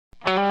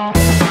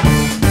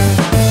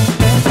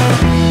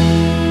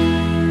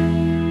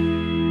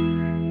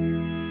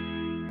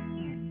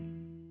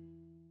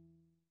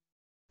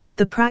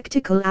The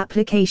practical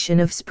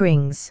application of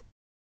springs.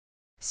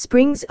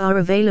 Springs are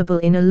available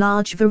in a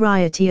large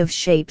variety of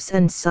shapes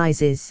and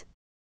sizes.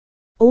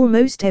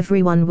 Almost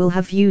everyone will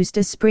have used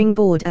a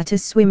springboard at a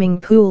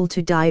swimming pool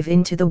to dive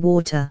into the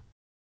water.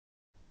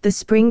 The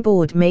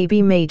springboard may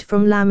be made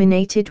from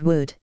laminated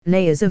wood,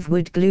 layers of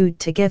wood glued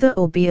together,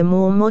 or be a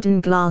more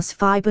modern glass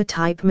fiber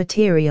type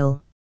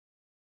material.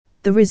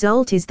 The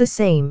result is the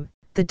same: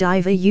 the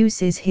diver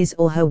uses his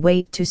or her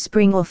weight to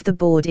spring off the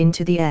board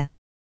into the air.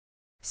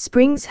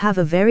 Springs have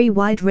a very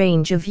wide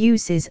range of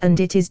uses, and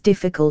it is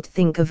difficult to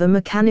think of a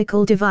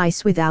mechanical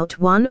device without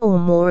one or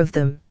more of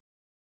them.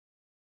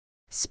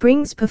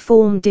 Springs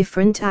perform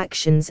different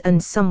actions,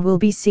 and some will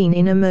be seen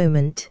in a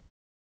moment.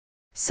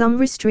 Some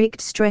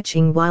restrict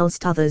stretching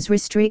whilst others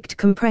restrict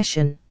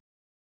compression.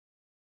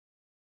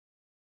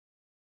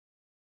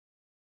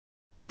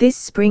 This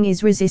spring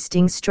is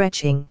resisting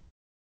stretching.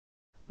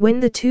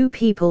 When the two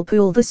people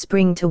pull the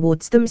spring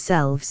towards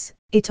themselves,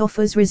 it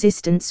offers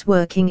resistance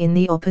working in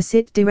the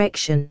opposite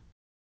direction.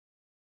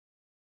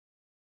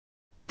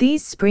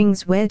 These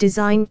springs were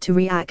designed to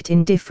react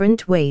in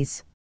different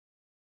ways.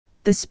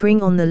 The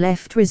spring on the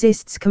left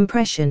resists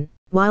compression,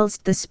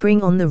 whilst the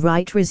spring on the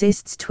right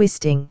resists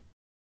twisting.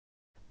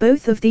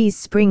 Both of these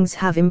springs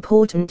have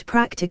important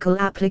practical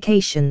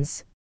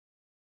applications.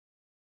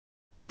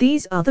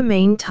 These are the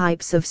main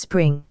types of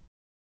spring.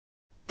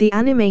 The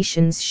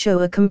animations show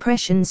a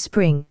compression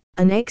spring,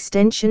 an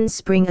extension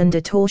spring, and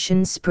a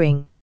torsion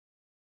spring.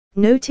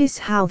 Notice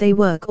how they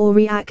work or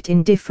react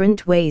in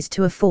different ways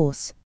to a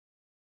force.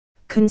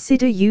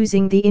 Consider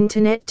using the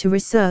internet to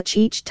research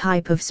each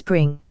type of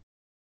spring.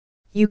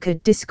 You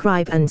could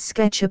describe and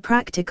sketch a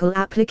practical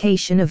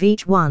application of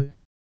each one.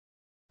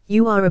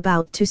 You are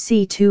about to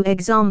see two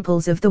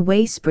examples of the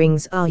way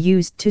springs are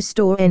used to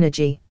store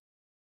energy.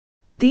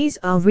 These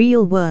are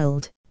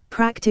real-world,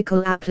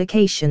 practical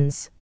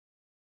applications.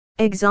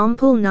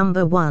 Example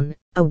number 1,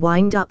 a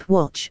wind-up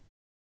watch.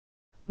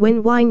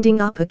 When winding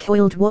up a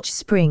coiled watch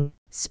spring,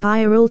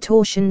 spiral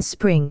torsion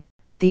spring,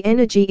 the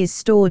energy is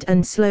stored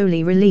and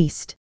slowly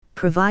released,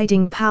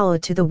 providing power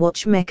to the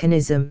watch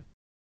mechanism.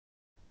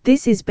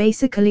 This is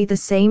basically the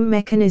same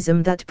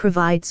mechanism that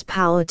provides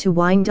power to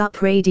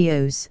wind-up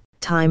radios,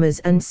 timers,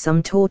 and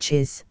some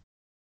torches.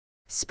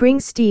 Spring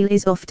steel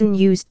is often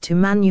used to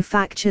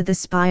manufacture the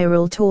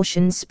spiral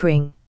torsion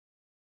spring.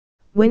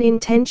 When in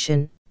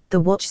tension, the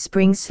watch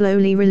spring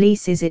slowly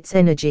releases its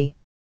energy.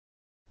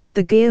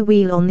 The gear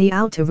wheel on the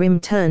outer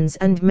rim turns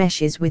and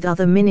meshes with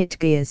other minute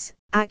gears,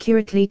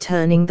 accurately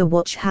turning the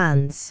watch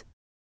hands.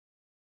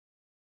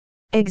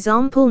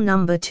 Example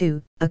number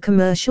 2, a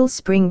commercial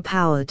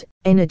spring-powered,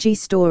 energy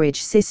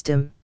storage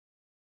system.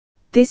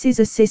 This is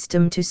a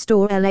system to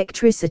store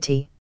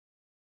electricity.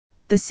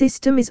 The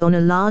system is on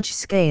a large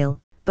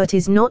scale, but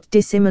is not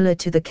dissimilar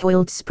to the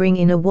coiled spring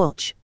in a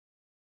watch.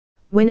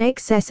 When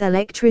excess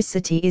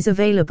electricity is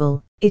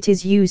available, it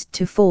is used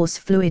to force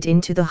fluid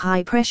into the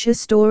high-pressure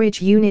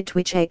storage unit,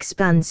 which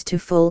expands to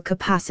full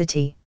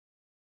capacity.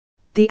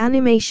 The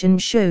animation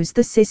shows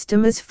the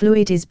system as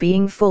fluid is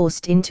being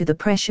forced into the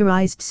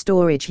pressurized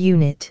storage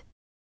unit.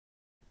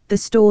 The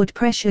stored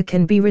pressure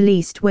can be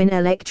released when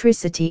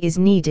electricity is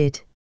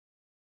needed.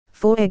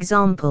 For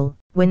example,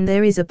 when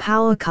there is a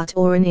power cut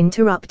or an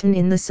interruption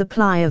in the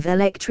supply of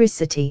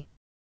electricity.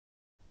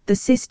 The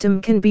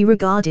system can be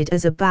regarded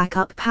as a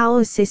backup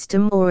power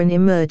system or an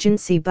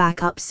emergency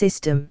backup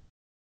system.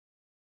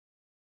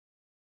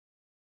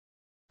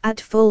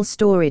 At full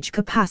storage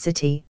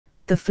capacity,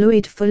 the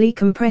fluid fully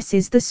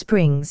compresses the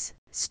springs,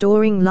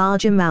 storing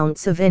large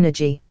amounts of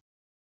energy.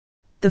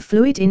 The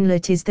fluid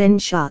inlet is then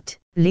shut,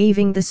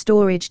 leaving the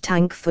storage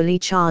tank fully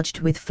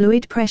charged with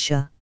fluid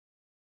pressure.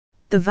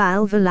 The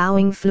valve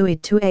allowing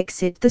fluid to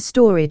exit the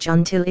storage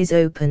until is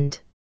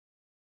opened.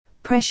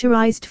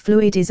 Pressurized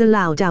fluid is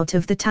allowed out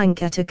of the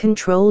tank at a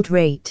controlled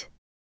rate.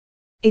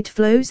 It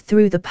flows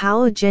through the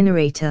power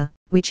generator,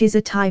 which is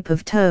a type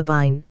of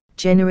turbine,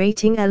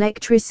 generating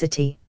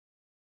electricity.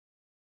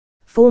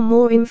 For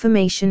more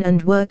information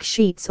and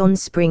worksheets on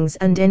springs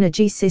and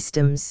energy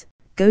systems,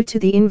 go to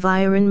the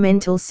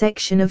environmental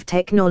section of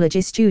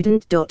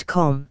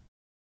technologystudent.com.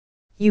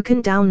 You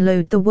can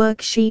download the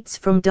worksheets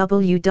from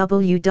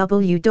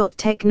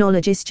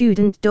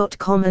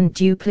www.technologystudent.com and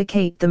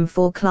duplicate them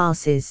for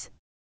classes.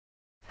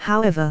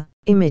 However,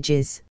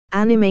 images,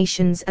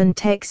 animations, and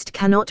text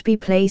cannot be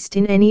placed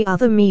in any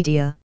other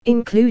media,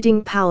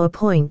 including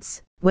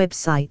PowerPoints,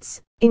 websites,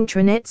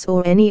 intranets,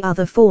 or any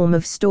other form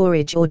of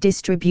storage or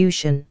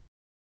distribution.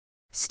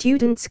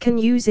 Students can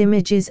use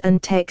images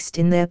and text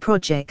in their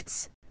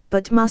projects,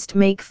 but must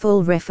make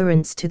full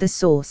reference to the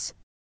source.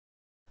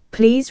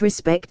 Please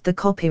respect the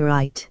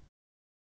copyright.